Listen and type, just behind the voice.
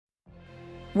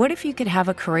What if you could have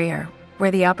a career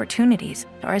where the opportunities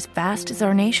are as vast as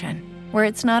our nation, where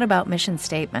it's not about mission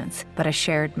statements, but a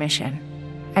shared mission?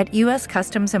 At U.S.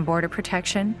 Customs and Border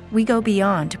Protection, we go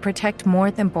beyond to protect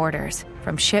more than borders.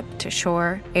 From ship to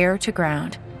shore, air to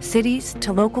ground, cities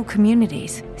to local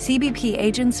communities, CBP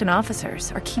agents and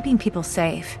officers are keeping people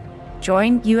safe.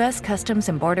 Join U.S. Customs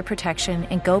and Border Protection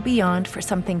and go beyond for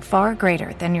something far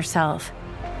greater than yourself.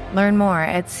 Learn more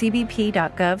at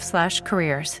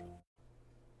cbp.gov/careers.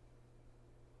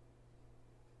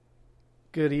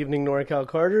 Good evening, NorCal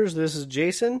Carters. This is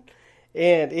Jason,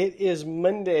 and it is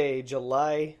Monday,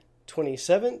 July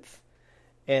 27th,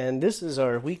 and this is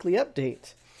our weekly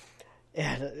update.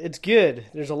 And it's good.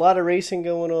 There's a lot of racing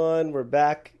going on. We're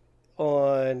back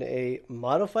on a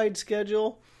modified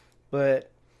schedule, but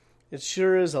it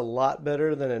sure is a lot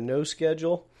better than a no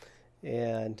schedule.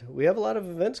 And we have a lot of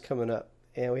events coming up,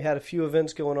 and we had a few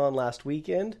events going on last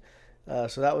weekend,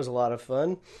 so that was a lot of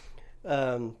fun.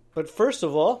 But first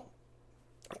of all,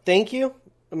 thank you.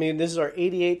 I mean, this is our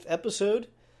 88th episode,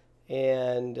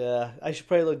 and I should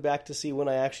probably look back to see when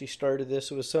I actually started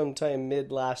this. It was sometime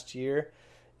mid last year,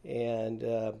 and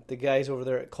the guys over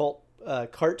there at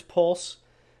Cart Pulse,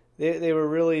 they were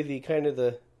really the kind of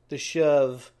the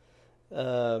shove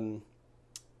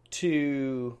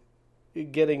to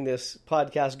getting this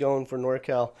podcast going for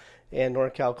NorCal and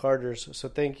NorCal Carters. So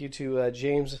thank you to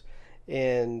James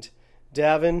and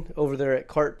Davin over there at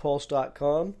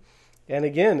cartpulse.com. And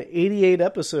again, 88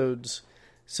 episodes.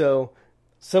 So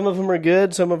some of them are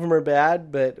good, some of them are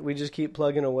bad, but we just keep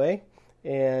plugging away.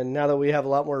 And now that we have a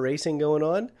lot more racing going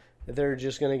on, they're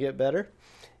just going to get better.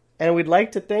 And we'd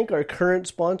like to thank our current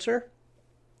sponsor.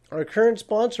 Our current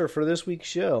sponsor for this week's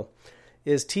show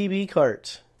is TB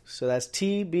Cart. So that's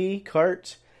TB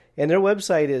Cart. And their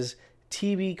website is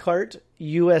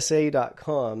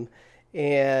tbcartusa.com.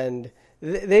 And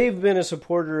they've been a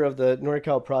supporter of the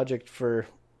NorCal project for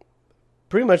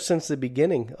pretty much since the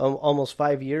beginning, almost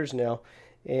 5 years now.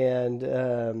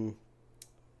 And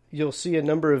you'll see a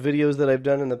number of videos that I've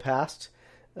done in the past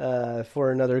for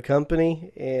another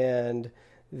company. And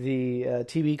the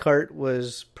TB Cart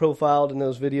was profiled in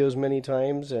those videos many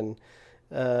times. And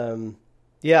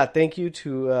thank you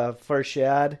to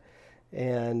Farshad.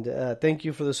 And thank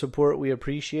you for the support. We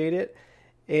appreciate it.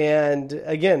 And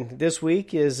again, this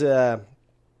week is the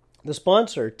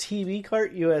sponsor, TB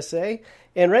Cart USA.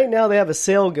 And right now they have a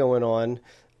sale going on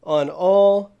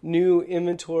all new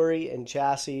inventory and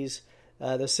chassis.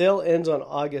 The sale ends on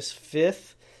August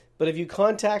 5th. But if you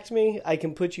contact me, I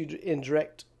can put you in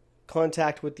direct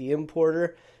contact with the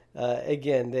importer.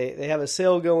 Again, they have a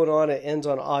sale going on. It ends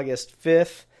on August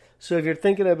 5th. So if you're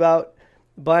thinking about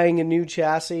buying a new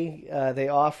chassis, they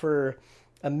offer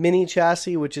a mini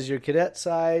chassis, which is your cadet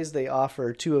size. They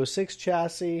offer 206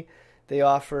 chassis. They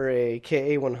offer a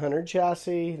KA100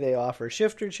 chassis. They offer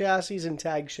shifter chassis and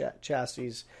tag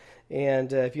chassis.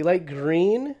 And if you like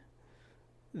green,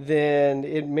 then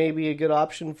it may be a good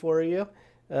option for you.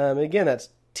 Again, that's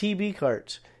TB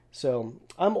Cart. So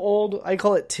I'm old. I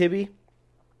call it Tibby.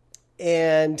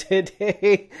 And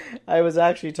today I was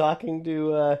actually talking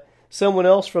to someone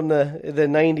else from the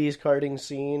 90s karting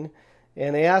scene.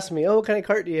 And they asked me, what kind of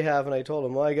cart do you have? And I told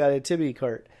them, I got a Tibby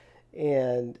cart.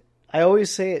 And I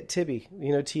always say it Tibby,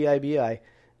 T-I-B-I,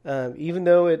 even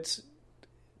though it's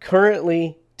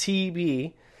currently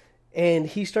TB. And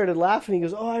he started laughing. He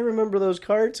goes, I remember those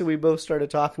carts. And we both started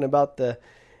talking about the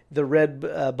red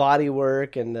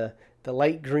bodywork and the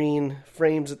light green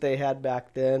frames that they had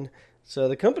back then. So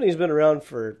the company's been around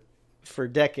for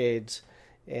decades.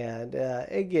 And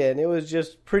again, it was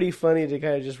just pretty funny to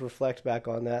kind of just reflect back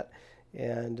on that.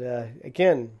 And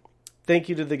again, thank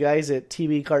you to the guys at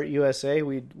TB Cart USA.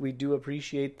 We do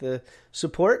appreciate the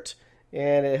support,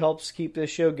 and it helps keep this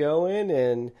show going.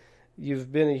 And you've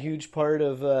been a huge part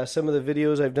of some of the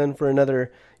videos I've done for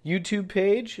another YouTube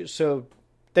page. So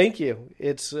thank you.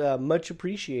 It's much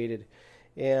appreciated.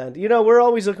 And, we're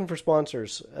always looking for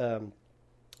sponsors.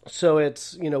 So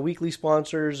it's, weekly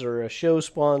sponsors or a show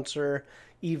sponsor,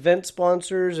 event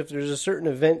sponsors. If there's a certain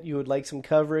event you would like some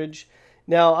coverage.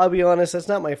 Now, I'll be honest, that's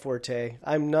not my forte.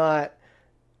 I'm not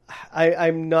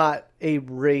a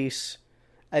race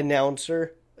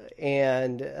announcer,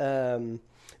 and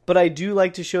but I do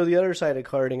like to show the other side of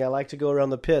karting. I like to go around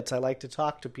the pits. I like to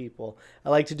talk to people. I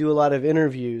like to do a lot of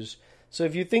interviews. So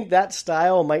if you think that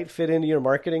style might fit into your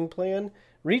marketing plan,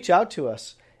 reach out to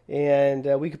us, and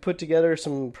we could put together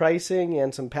some pricing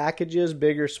and some packages,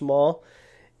 big or small.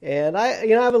 And I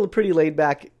have a pretty laid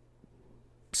back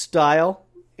style.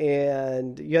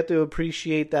 And you have to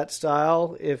appreciate that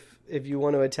style if you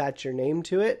want to attach your name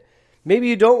to it. Maybe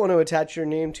you don't want to attach your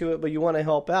name to it, but you want to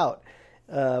help out.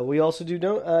 We also do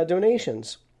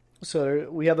donations. So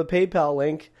we have a PayPal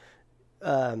link.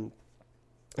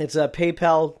 It's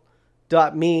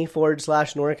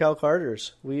paypal.me/NorCal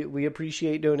Carters. We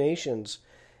appreciate donations,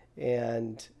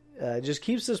 and just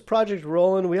keeps this project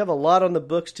rolling. We have a lot on the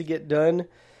books to get done.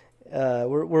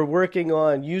 We're working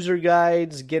on user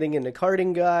guides, getting into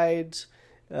karting guides.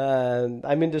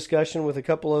 I'm in discussion with a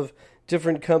couple of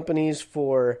different companies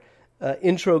for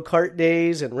intro kart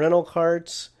days and rental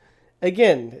karts.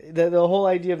 Again, the whole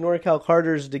idea of NorCal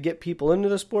Carters is to get people into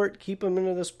the sport, keep them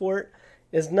into the sport.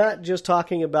 It's not just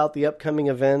talking about the upcoming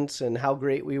events and how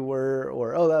great we were,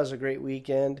 or, oh, that was a great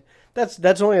weekend.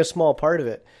 That's only a small part of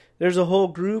it. There's a whole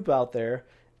group out there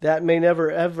that may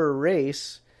never, ever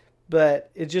race, but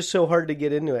it's just so hard to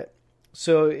get into it.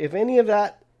 So if any of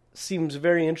that seems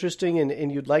very interesting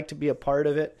and you'd like to be a part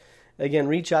of it, again,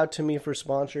 reach out to me for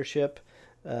sponsorship,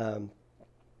 and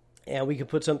we can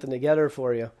put something together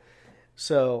for you.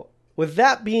 So with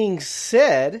that being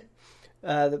said,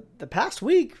 the past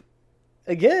week,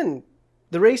 again,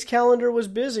 the race calendar was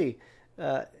busy.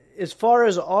 As far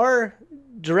as our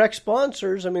direct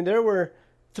sponsors, I mean, there were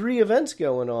 3 events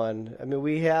going on. I mean,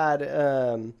 we had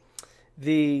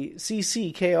the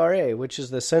CCKRA, which is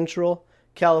the Central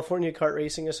California Kart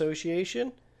Racing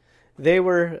Association. They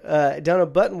were down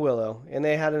at Buttonwillow, and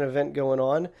they had an event going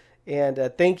on.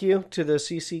 And thank you to the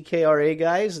CCKRA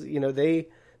guys. You know, they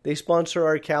sponsor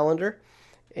our calendar.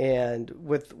 And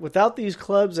without these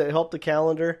clubs that help the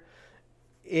calendar,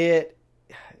 it,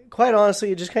 quite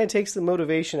honestly, it just kind of takes the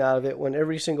motivation out of it when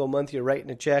every single month you're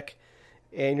writing a check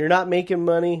and you're not making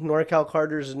money. NorCal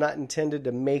Carters is not intended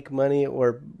to make money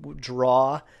or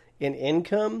draw in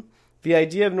income. The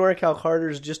idea of NorCal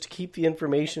Carters is just to keep the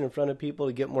information in front of people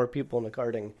to get more people into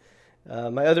karting.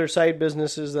 My other side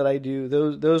businesses that I do,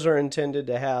 those are intended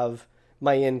to have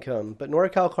my income. But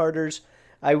NorCal Carters,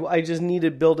 I just need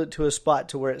to build it to a spot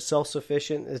to where it's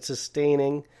self-sufficient, it's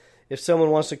sustaining. If someone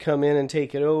wants to come in and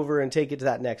take it over and take it to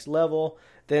that next level,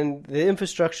 then the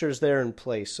infrastructure is there in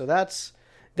place. So that's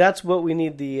what we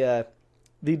need the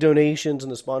donations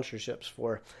and the sponsorships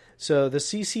for. So the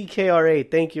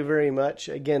CCKRA, thank you very much.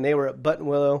 Again, they were at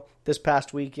Buttonwillow this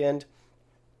past weekend.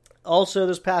 Also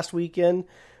this past weekend,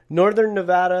 Northern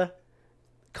Nevada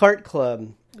Kart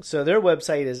Club. So their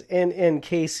website is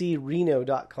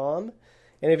nnkcreno.com.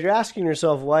 And if you're asking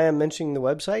yourself why I'm mentioning the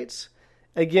websites,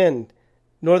 again,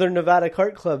 Northern Nevada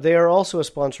Kart Club, they are also a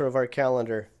sponsor of our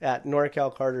calendar at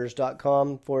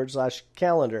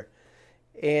norcalcarters.com/calendar.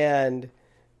 And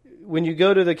when you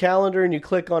go to the calendar and you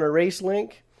click on a race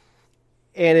link,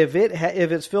 and if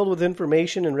it's filled with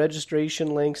information and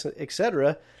registration links,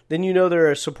 etc., then you know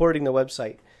they're supporting the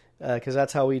website, because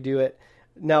that's how we do it.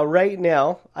 Now, right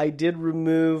now, I did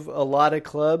remove a lot of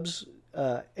clubs,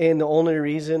 and the only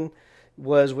reason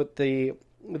was with the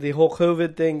whole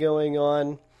COVID thing going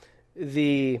on.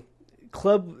 The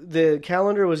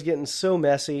calendar was getting so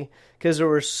messy because there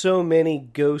were so many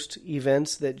ghost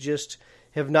events that just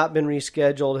have not been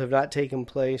rescheduled, have not taken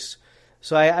place.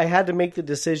 So I had to make the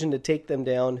decision to take them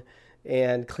down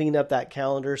and clean up that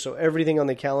calendar. So everything on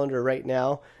the calendar right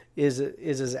now is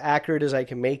as accurate as I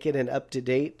can make it and up to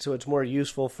date. So it's more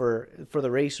useful for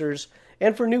the racers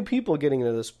and for new people getting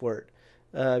into the sport.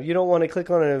 You don't want to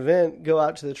click on an event, go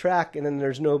out to the track, and then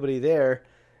there's nobody there.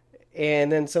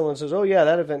 And then someone says, oh, yeah,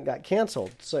 that event got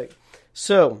canceled.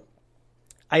 So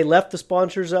I left the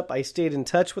sponsors up. I stayed in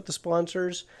touch with the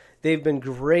sponsors. They've been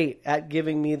great at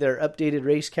giving me their updated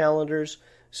race calendars.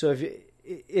 So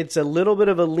it's a little bit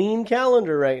of a lean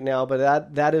calendar right now,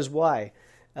 but that is why.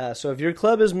 So if your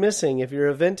club is missing, if your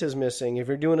event is missing, if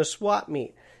you're doing a swap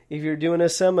meet, if you're doing a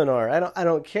seminar, I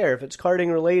don't care. If it's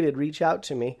karting related, reach out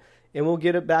to me, and we'll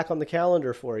get it back on the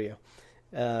calendar for you.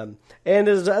 And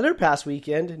this other past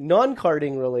weekend,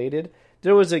 non-karting related,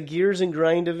 there was a Gears and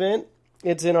Grind event.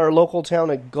 It's in our local town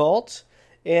of Galt,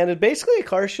 and it's basically a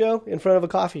car show in front of a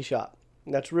coffee shop.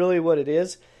 And that's really what it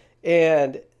is.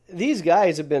 And these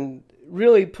guys have been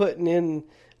really putting in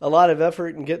a lot of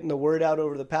effort and getting the word out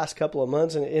over the past couple of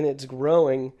months, and it's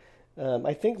growing.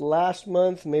 I think last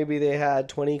month maybe they had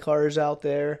 20 cars out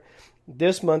there.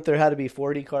 This month there had to be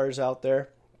 40 cars out there.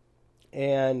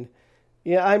 And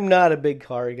yeah, I'm not a big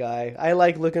car guy. I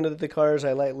like looking at the cars.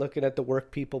 I like looking at the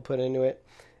work people put into it.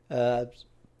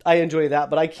 I enjoy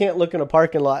that, but I can't look in a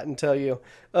parking lot and tell you,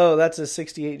 oh, that's a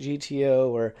 68 GTO,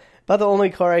 or about the only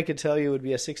car I could tell you would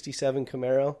be a 67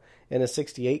 Camaro and a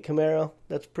 68 Camaro.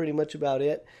 That's pretty much about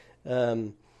it.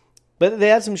 But they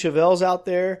had some Chevelles out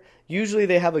there. Usually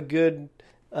they have a good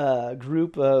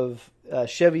group of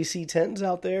Chevy C10s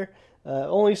out there.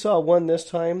 Only saw one this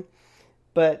time,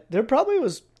 but there probably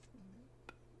was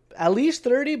at least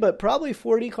 30, but probably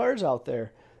 40 cars out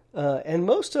there. And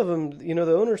most of them,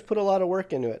 the owners put a lot of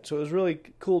work into it. So it was really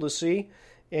cool to see.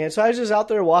 And so I was just out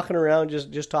there walking around,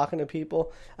 just talking to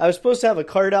people. I was supposed to have a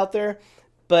cart out there,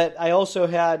 but I also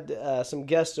had some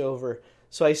guests over.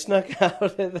 So I snuck out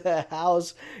of the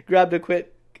house, grabbed a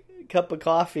quick cup of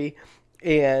coffee,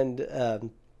 and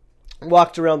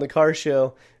walked around the car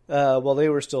show while they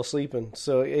were still sleeping.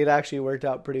 So it actually worked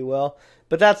out pretty well.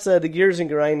 But that's the Gears and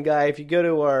Grind guy. If you go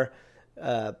to our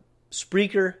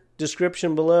Spreaker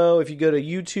description below, if you go to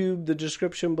YouTube, the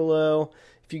description below,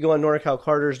 if you go on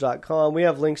NorCalCarters.com, we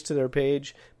have links to their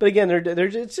page. But again,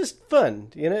 it's just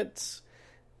fun. It's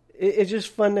just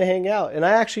fun to hang out. And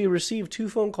I actually received 2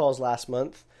 phone calls last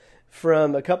month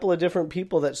from a couple of different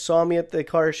people that saw me at the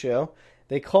car show.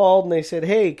 They called and they said,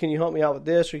 hey, can you help me out with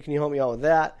this, or can you help me out with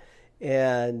that?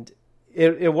 And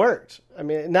it worked. I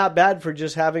mean, not bad for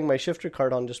just having my shifter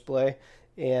cart on display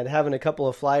and having a couple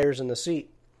of flyers in the seat.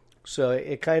 So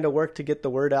it kind of worked to get the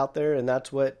word out there, and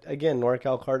that's what, again,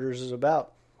 NorCal Carters is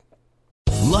about.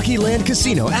 Lucky Land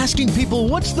Casino, asking people,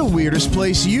 what's the weirdest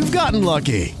place you've gotten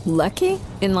lucky? Lucky?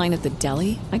 In line at the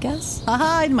deli, I guess?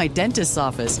 Aha, in my dentist's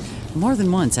office. More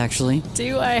than once, actually.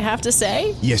 Do I have to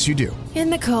say? Yes, you do. In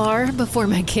the car before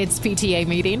my kids' PTA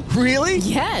meeting. Really?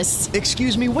 Yes.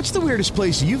 Excuse me, what's the weirdest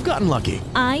place you've gotten lucky?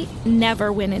 I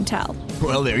never win and tell.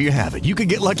 Well, there you have it. You can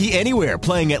get lucky anywhere,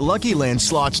 playing at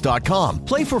LuckyLandSlots.com.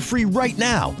 Play for free right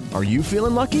now. Are you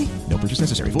feeling lucky? No purchase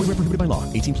necessary. Void where prohibited by law.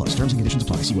 18+. Terms and conditions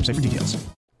apply. See website for details.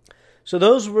 So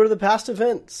those were the past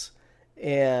events.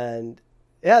 And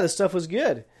yeah, this stuff was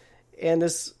good. And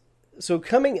so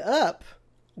coming up,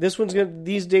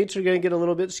 these dates are going to get a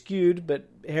little bit skewed, but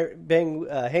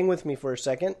hang with me for a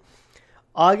second.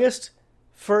 August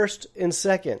 1st and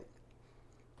 2nd.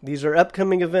 These are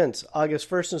upcoming events, August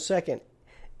 1st and 2nd.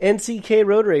 NCK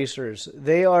Road Racers,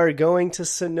 they are going to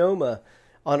Sonoma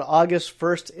on August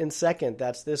 1st and 2nd.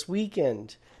 That's this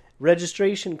weekend.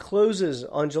 Registration closes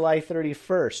on July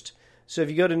 31st. So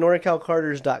if you go to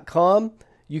NorCalCarters.com,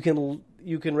 you can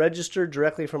register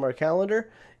directly from our calendar.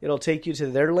 It'll take you to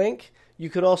their link. You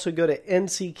could also go to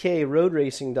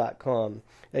NCKRoadRacing.com.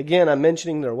 Again, I'm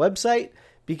mentioning their website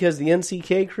because the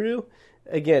NCK crew,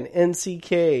 again,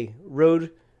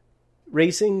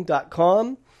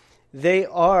 NCKRoadRacing.com, they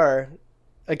are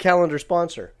a calendar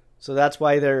sponsor. So that's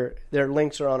why their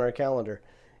links are on our calendar.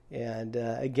 And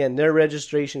again, their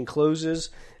registration closes.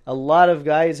 A lot of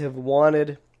guys have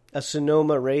wanted a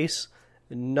Sonoma race,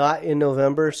 not in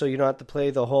November, so you don't have to play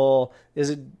the whole, is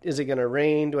it going to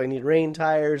rain? Do I need rain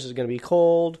tires? Is it going to be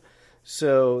cold?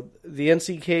 So the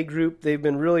NCK group, they've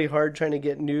been really hard trying to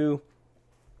get new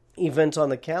events on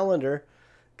the calendar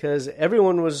because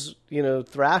everyone was,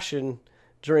 thrashing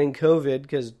during COVID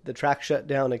because the track shut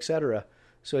down, etc.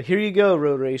 So here you go,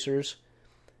 road racers.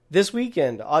 This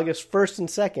weekend, August 1st and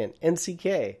 2nd,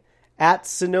 NCK at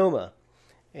Sonoma.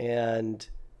 And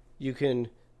you can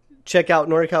check out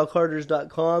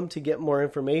NorCalCarters.com to get more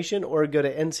information, or go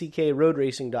to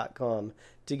NCKRoadRacing.com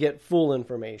to get full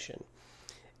information.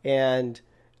 And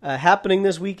happening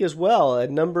this week as well, a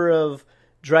number of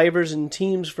drivers and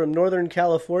teams from Northern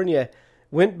California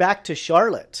went back to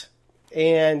Charlotte.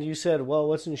 And you said, well,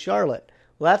 what's in Charlotte?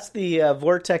 Well, that's the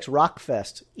Vortex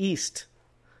Rockfest East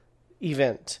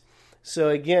event. So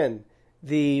again,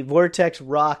 the Vortex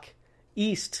Rock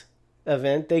East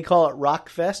event, they call it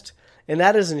Rockfest. And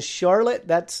that is in Charlotte.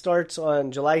 That starts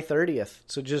on July 30th.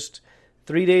 So just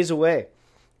 3 days away.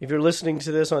 If you're listening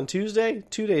to this on Tuesday,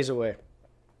 2 days away.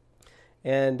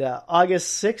 And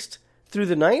August 6th through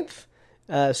the 9th,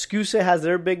 SCUSA has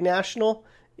their big national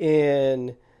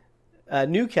in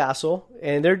Newcastle.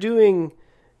 And they're doing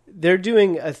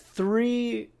a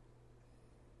three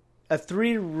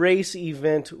race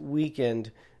event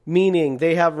weekend. Meaning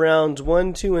they have rounds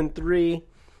 1, 2, and 3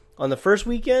 on the first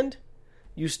weekend.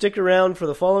 You stick around for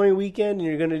the following weekend, and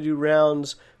you're going to do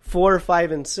rounds 4,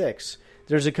 5, and 6.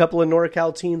 There's a couple of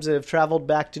NorCal teams that have traveled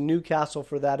back to Newcastle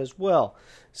for that as well.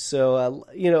 So,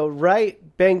 right,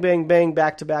 bang, bang, bang,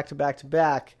 back to back to back to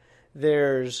back.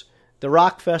 There's the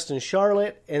Rockfest in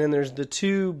Charlotte, and then there's the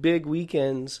 2 big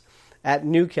weekends at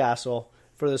Newcastle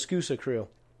for the SCUSA crew.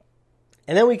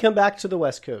 And then we come back to the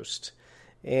West Coast,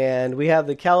 and we have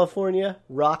the California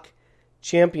Rock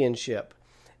Championship.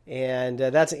 And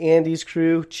that's Andy's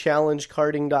crew,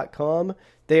 ChallengeKarting.com.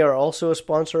 They are also a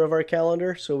sponsor of our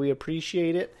calendar, so we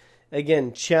appreciate it.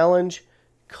 Again,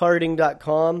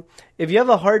 ChallengeKarting.com. If you have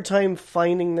a hard time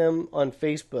finding them on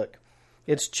Facebook,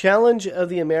 it's Challenge of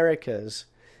the Americas,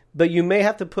 but you may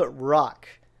have to put ROK,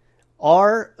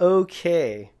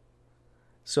 R-O-K.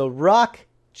 So ROK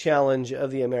Challenge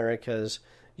of the Americas.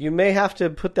 You may have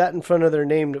to put that in front of their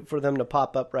name for them to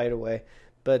pop up right away.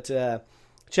 But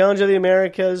Challenge of the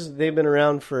Americas, they've been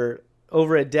around for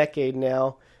over a decade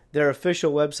now. Their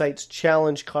official website's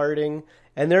Challenge Karting,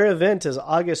 and their event is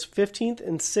August 15th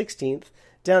and 16th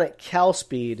down at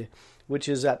CalSpeed, which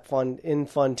is in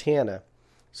Fontana.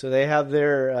 So they have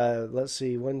their, let's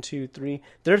see, 1, 2, 3,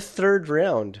 their third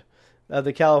round of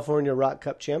the California Rock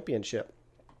Cup Championship.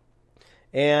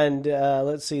 And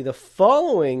let's see, the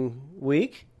following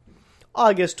week,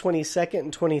 August 22nd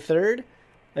and 23rd,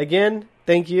 again,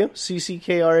 thank you,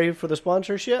 CCKRA, for the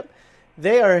sponsorship.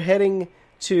 They are heading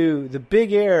to the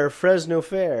Big Air Fresno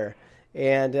Fair,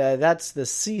 and that's the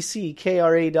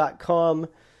cckra.com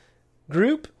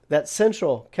group. That's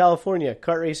Central California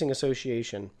Kart Racing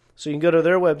Association. So you can go to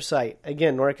their website.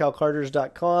 Again,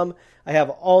 norcalkarters.com. I have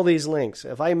all these links.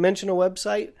 If I mention a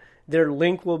website, their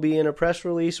link will be in a press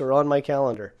release or on my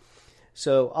calendar.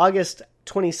 So August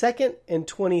 22nd and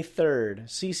 23rd,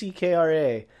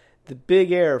 CCKRA, the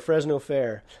Big Air Fresno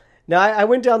Fair. Now, I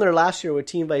went down there last year with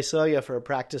Team Visalia for a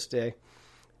practice day,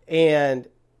 and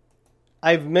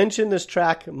I've mentioned this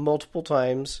track multiple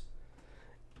times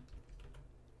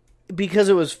because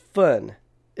it was fun.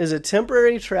 It's a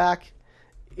temporary track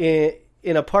in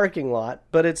a parking lot,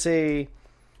 but I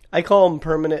call them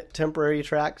permanent temporary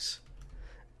tracks.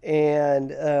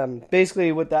 And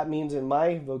basically what that means in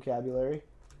my vocabulary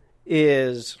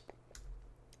is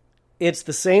it's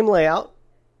the same layout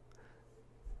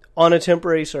on a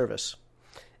temporary surface.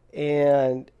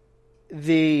 And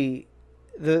the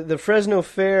Fresno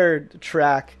Fair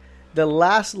track, the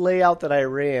last layout that I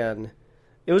ran,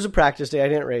 it was a practice day, I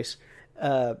didn't race.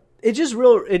 It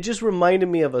just reminded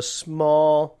me of a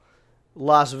small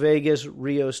Las Vegas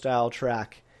Rio style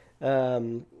track.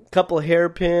 Couple of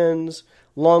hairpins,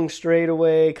 long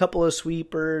straightaway, couple of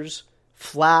sweepers,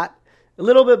 flat, a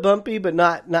little bit bumpy, but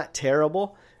not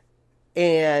terrible.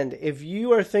 And if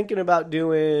you are thinking about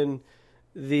doing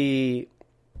the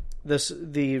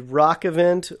Rock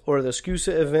event or the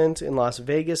SCUSA event in Las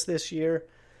Vegas this year,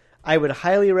 I would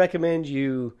highly recommend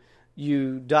you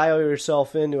dial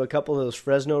yourself into a couple of those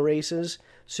Fresno races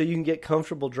so you can get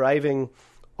comfortable driving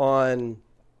on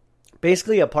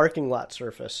basically a parking lot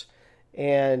surface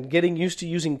and getting used to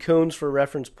using cones for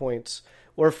reference points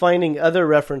or finding other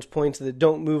reference points that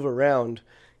don't move around,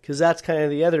 because that's kind of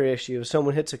the other issue. If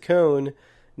someone hits a cone,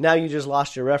 now you just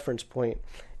lost your reference point.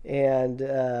 And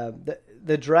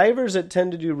the drivers that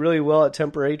tend to do really well at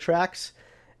temporary tracks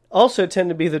also tend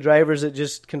to be the drivers that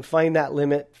just can find that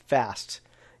limit fast.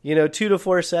 2 to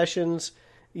 4 sessions,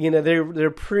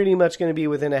 they're pretty much going to be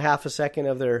within a half a second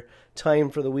of their time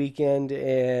for the weekend,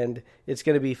 and it's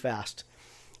going to be fast.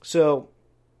 So,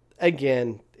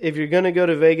 again, if you're going to go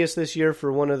to Vegas this year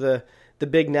for one of the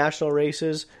big national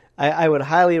races, I would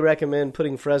highly recommend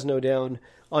putting Fresno down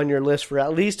on your list for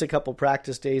at least a couple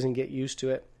practice days and get used to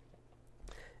it.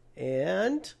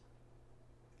 And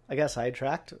I got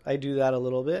sidetracked. I do that a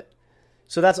little bit.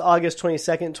 So that's August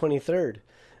 22nd, 23rd.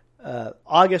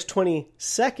 August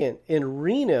 22nd in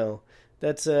Reno.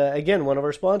 That's, again, one of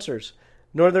our sponsors.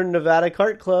 Northern Nevada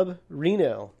Kart Club,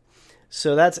 Reno.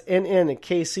 So that's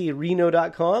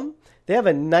nnkcreno.com. They have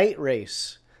a night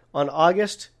race on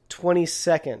August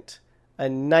 22nd. A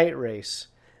night race.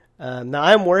 Now,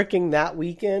 I'm working that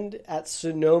weekend at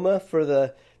Sonoma for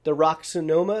the Rock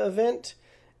Sonoma event.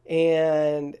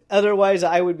 And otherwise,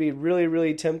 I would be really,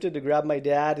 really tempted to grab my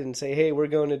dad and say, hey, we're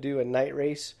going to do a night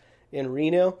race in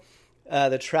Reno.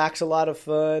 The track's a lot of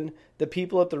fun. The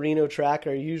people at the Reno track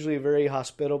are usually very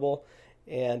hospitable.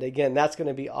 And again, that's going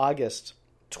to be August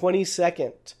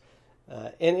 22nd.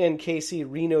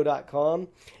 nnkcreno.com.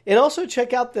 And also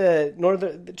check out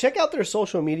their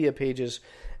social media pages.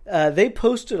 They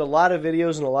posted a lot of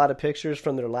videos and a lot of pictures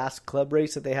from their last club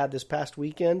race that they had this past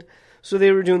weekend. So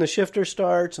they were doing the shifter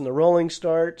starts and the rolling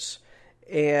starts,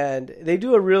 and they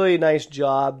do a really nice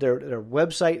job. Their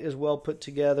website is well put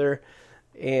together,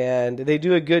 and they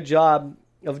do a good job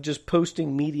of just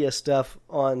posting media stuff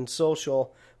on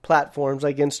social platforms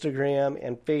like Instagram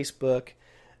and Facebook.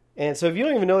 And so if you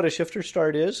don't even know what a shifter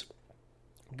start is,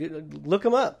 look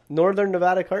them up, Northern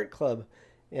Nevada Kart Club,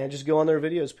 and just go on their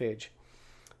videos page.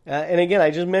 And again, I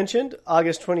just mentioned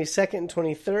August 22nd and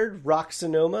 23rd, Rock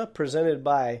Sonoma, presented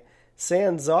by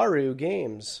Sanzaru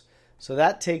Games. So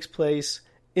that takes place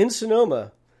in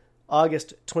Sonoma,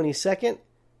 August 22nd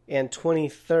and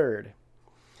 23rd.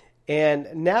 And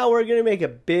now we're going to make a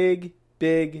big,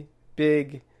 big,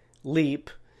 big leap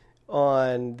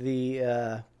on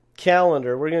the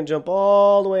calendar. We're going to jump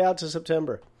all the way out to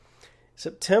September.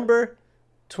 September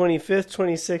 25th,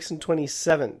 26th, and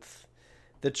 27th.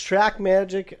 The Track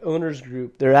Magic Owners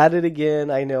Group. They're at it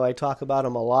again. I know I talk about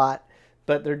them a lot,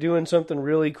 but they're doing something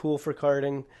really cool for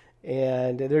karting,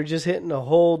 and they're just hitting a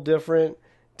whole different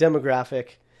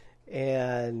demographic.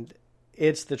 And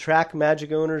it's the Track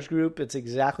Magic Owners Group. It's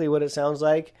exactly what it sounds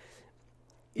like.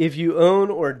 If you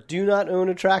own or do not own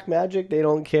a Track Magic, they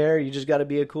don't care. You just got to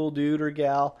be a cool dude or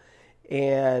gal.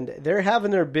 And they're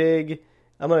having their big,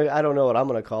 I don't know what I'm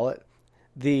going to call it,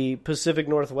 the Pacific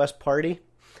Northwest party.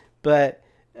 But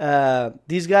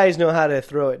these guys know how to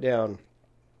throw it down.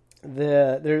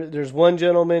 There's one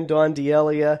gentleman, Don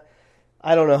D'Elia.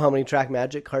 I don't know how many Track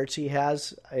Magic carts he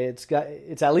has. It's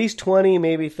at least 20,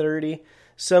 maybe 30.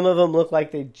 Some of them look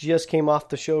like they just came off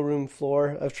the showroom floor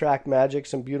of Track Magic,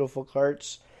 some beautiful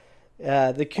carts.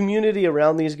 The community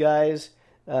around these guys,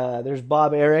 there's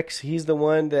Bob Eriks. He's the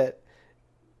one that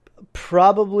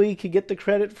probably could get the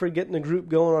credit for getting the group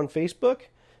going on Facebook.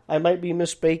 I might be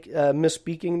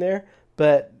misspeaking there,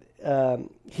 but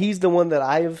he's the one that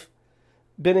I've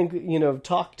been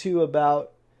talked to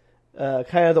about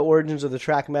kind of the origins of the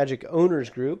Track Magic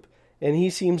Owners Group, and he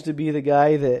seems to be the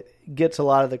guy that gets a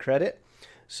lot of the credit.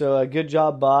 So good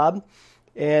job, Bob.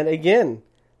 And again,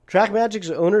 Track Magic's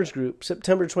Owners Group,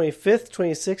 September 25th,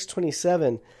 26th,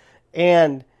 27th.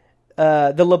 And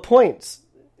the LaPointes,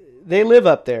 they live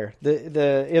up there.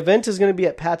 The event is going to be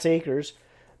at Pat's Acres.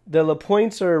 The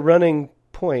LaPointes are running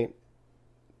point.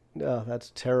 Oh,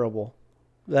 that's terrible.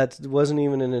 That wasn't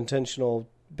even an intentional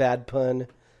bad pun.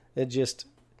 It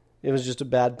was just a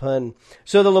bad pun.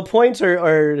 So the LaPointes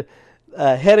are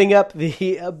heading up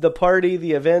the party,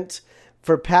 the event,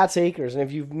 for Pat's Acres. And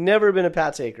if you've never been to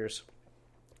Pat's Acres,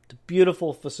 it's a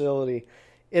beautiful facility.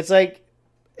 It's like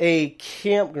a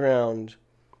campground,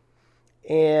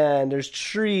 and there's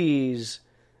trees,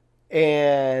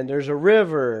 and there's a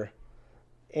river,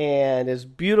 and it's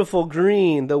beautiful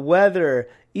green. The weather,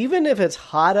 even if it's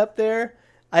hot up there,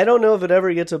 I don't know if it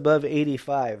ever gets above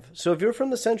 85. So if you're from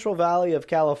the Central Valley of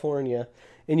California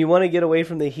and you want to get away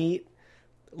from the heat,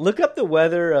 look up the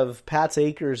weather of Pat's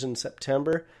Acres in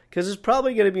September, because it's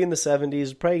probably going to be in the 70s.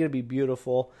 It's probably going to be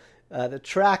beautiful. The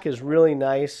track is really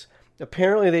nice.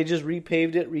 Apparently they just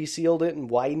repaved it, resealed it, and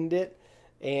widened it.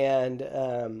 And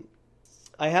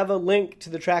I have a link to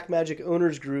the Track Magic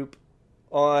Owners Group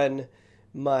on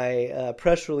my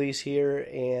press release here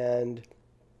and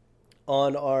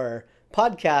on our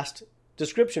podcast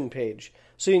description page.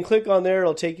 So you can click on there.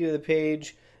 It'll take you to the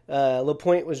page.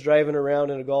 LaPointe was driving around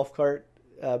in a golf cart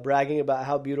bragging about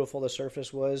how beautiful the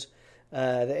surface was.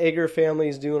 The Egger family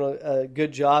is doing a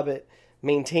good job at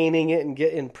maintaining it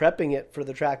and prepping it for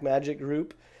the Track Magic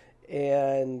group.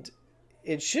 And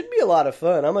it should be a lot of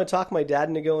fun. I'm going to talk my dad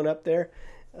into going up there.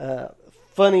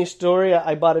 Funny story,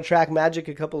 I bought a Track Magic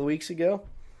a couple of weeks ago.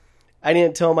 I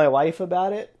didn't tell my wife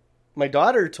about it. My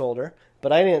daughter told her,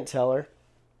 but I didn't tell her.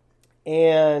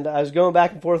 And I was going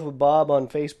back and forth with Bob on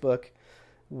Facebook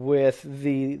with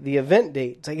the event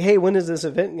date. It's like, hey, when is this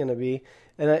event going to be?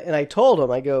 And I told him,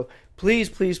 I go, please,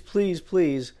 please, please,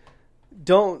 please,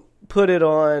 don't put it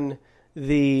on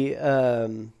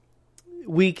the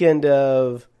weekend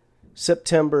of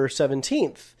September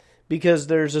 17th, because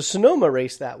there's a Sonoma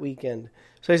race that weekend.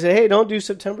 So I said, hey, don't do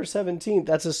September 17th.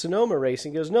 That's a Sonoma race.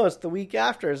 And he goes, no, it's the week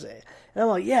after. And I'm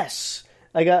like, yes.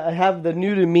 I have the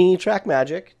new to me Track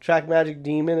Magic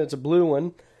Demon. It's a blue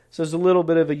one, so it's a little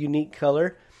bit of a unique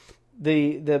color.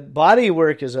 The body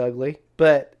work is ugly,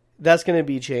 but that's going to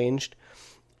be changed.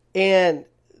 And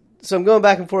so I'm going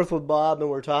back and forth with Bob, and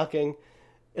we're talking,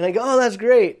 and I go, oh, that's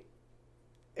great.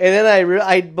 And then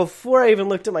I before I even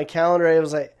looked at my calendar, I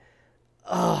was like,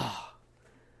 oh,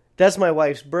 that's my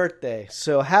wife's birthday.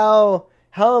 So how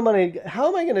am I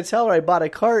going to tell her I bought a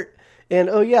cart? And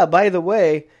oh yeah, by the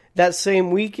way, that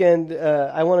same weekend,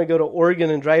 I want to go to Oregon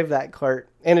and drive that cart,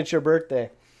 and it's your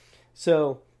birthday.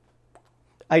 So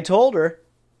I told her,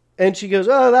 and she goes,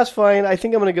 oh, that's fine. I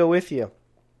think I'm going to go with you.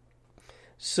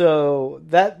 So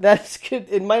that's good.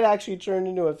 It might actually turn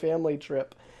into a family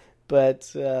trip. But,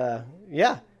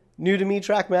 yeah, new to me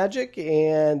Track Magic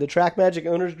and the Track Magic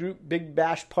Owners Group Big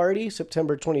Bash Party,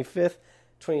 September 25th,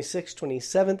 26th,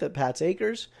 27th at Pat's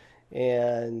Acres.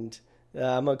 And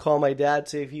I'm going to call my dad,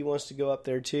 see if he wants to go up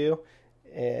there too.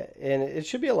 And it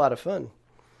should be a lot of fun.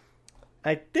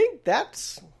 I think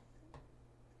that's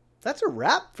a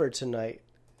wrap for tonight.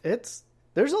 There's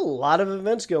a lot of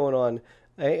events going on.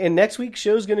 And next week's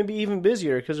show is going to be even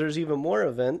busier because there's even more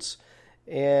events.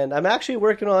 And I'm actually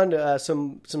working on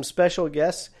some special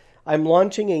guests. I'm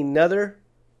launching another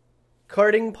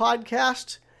karting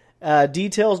podcast.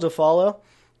 Details to follow.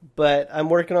 But I'm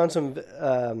working on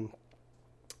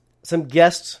some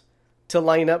guests to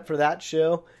line up for that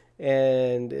show.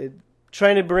 And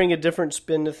trying to bring a different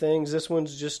spin to things. This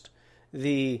one's just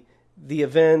the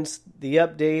events, the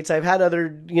updates. I've had other,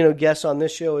 guests on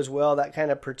this show as well that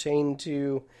kind of pertain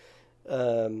to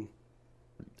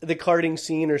the karting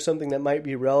scene or something that might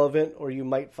be relevant or you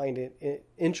might find it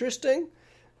interesting.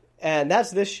 And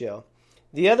that's this show.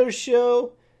 The other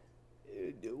show,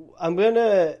 I'm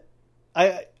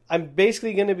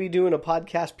basically going to be doing a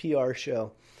podcast PR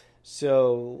show.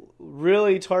 So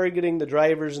really targeting the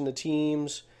drivers and the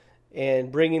teams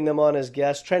and bringing them on as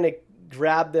guests, trying to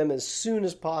grab them as soon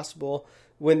as possible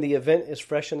when the event is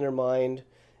fresh in their mind.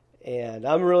 And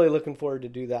I'm really looking forward to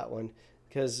do that one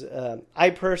because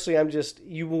I personally,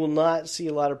 you will not see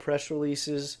a lot of press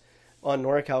releases on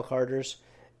NorCal Karters.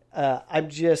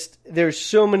 There's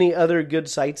so many other good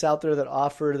sites out there that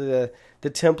offer the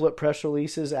template press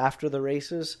releases after the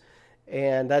races.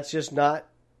 And that's just not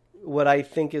what I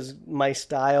think is my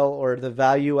style or the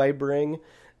value I bring.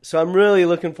 So I'm really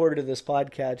looking forward to this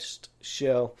podcast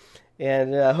show.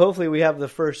 And hopefully we have the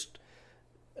first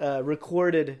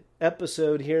recorded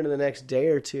episode here in the next day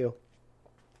or two.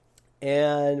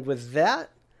 And with that,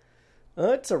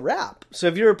 it's a wrap. So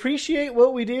if you appreciate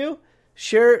what we do,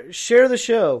 share the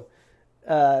show.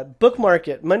 Bookmark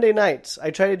it Monday nights. I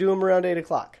try to do them around 8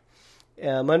 o'clock.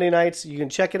 Monday nights, you can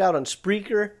check it out on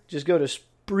Spreaker. Just go to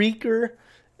Spreaker,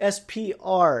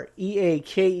 Spreaker,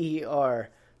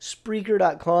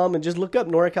 Spreaker.com, and just look up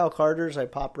NorCal Karters. I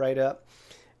pop right up.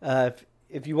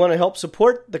 If you want to help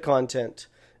support the content,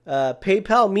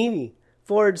 PayPal me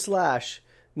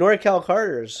 /NorCal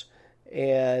Karters.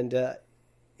 And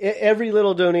every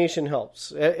little donation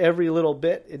helps. Every little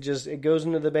bit, it goes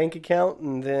into the bank account,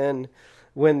 and then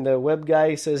when the web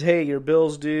guy says, "Hey, your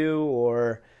bill's due,"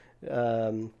 or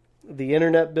the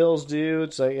internet bill's due,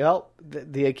 it's like,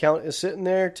 the account is sitting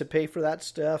there to pay for that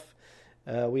stuff.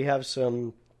 We have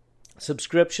some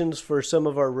subscriptions for some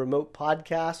of our remote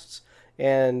podcasts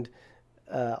and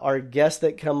our guests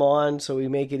that come on, so we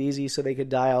make it easy so they could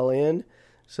dial in.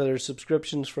 So there's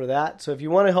subscriptions for that. So if you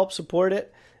want to help support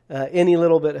it, any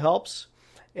little bit helps.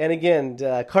 And again,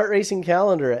 kart racing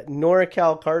calendar at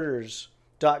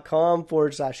norcalkarters.com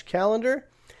 /calendar.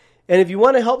 And if you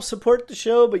want to help support the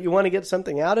show, but you want to get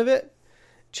something out of it,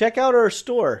 check out our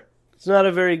store. It's not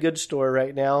a very good store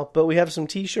right now, but we have some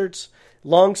t-shirts,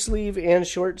 long sleeve and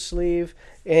short sleeve.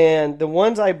 And the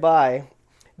ones I buy,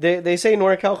 they say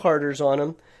NorCal Karters on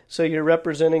them, so you're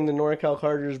representing the NorCal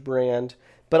Karters brand.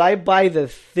 But I buy the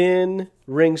thin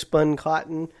ring-spun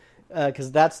cotton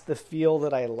because that's the feel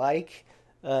that I like.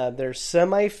 They're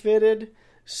semi-fitted,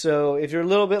 so if you're a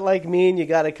little bit like me and you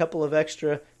got a couple of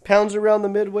extra pounds around the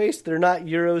mid-waist, they're not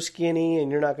Euro skinny and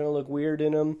you're not going to look weird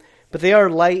in them. But they are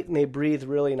light and they breathe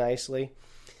really nicely.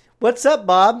 What's up,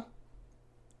 Bob?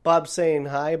 Bob's saying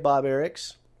hi, Bob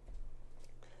Eriks.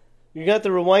 You're going to have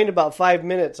to rewind about 5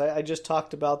 minutes. I just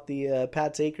talked about the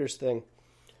Pat's Acres thing.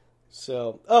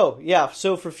 So,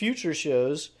 so for future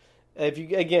shows, if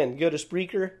you, again, go to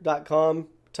Spreaker.com,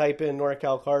 type in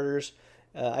NorCal Karters.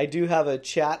 I do have a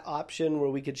chat option where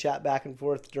we could chat back and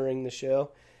forth during the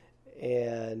show.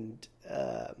 And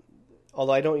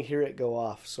although I don't hear it go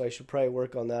off, so I should probably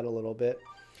work on that a little bit.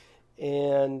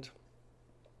 And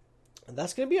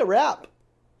that's going to be a wrap.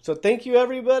 So thank you,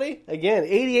 everybody. Again,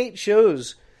 88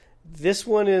 shows. This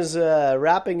one is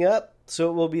wrapping up, so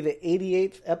it will be the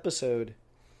 88th episode.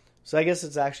 So I guess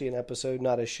it's actually an episode,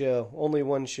 not a show. Only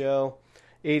one show,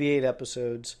 88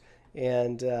 episodes.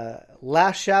 And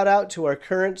last shout out to our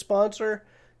current sponsor,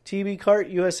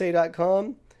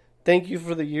 tbkartusa.com. Thank you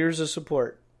for the years of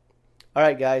support. All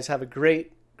right, guys, have a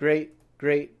great, great,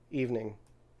 great evening.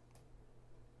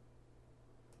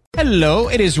 Hello,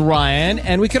 it is Ryan,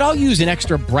 and we could all use an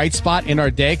extra bright spot in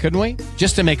our day, couldn't we?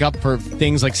 Just to make up for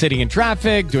things like sitting in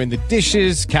traffic, doing the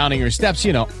dishes, counting your steps,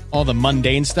 all the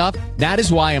mundane stuff. That is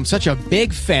why I'm such a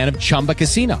big fan of Chumba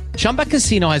Casino. Chumba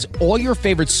Casino has all your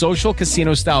favorite social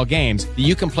casino-style games that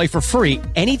you can play for free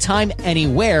anytime,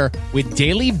 anywhere with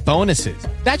daily bonuses.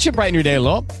 That should brighten your day a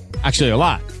little. Actually, a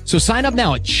lot. So sign up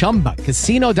now at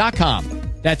ChumbaCasino.com.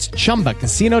 That's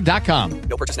ChumbaCasino.com.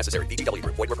 No purchase necessary. VGW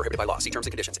Group. Void where prohibited by law. See terms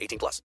and conditions. 18+.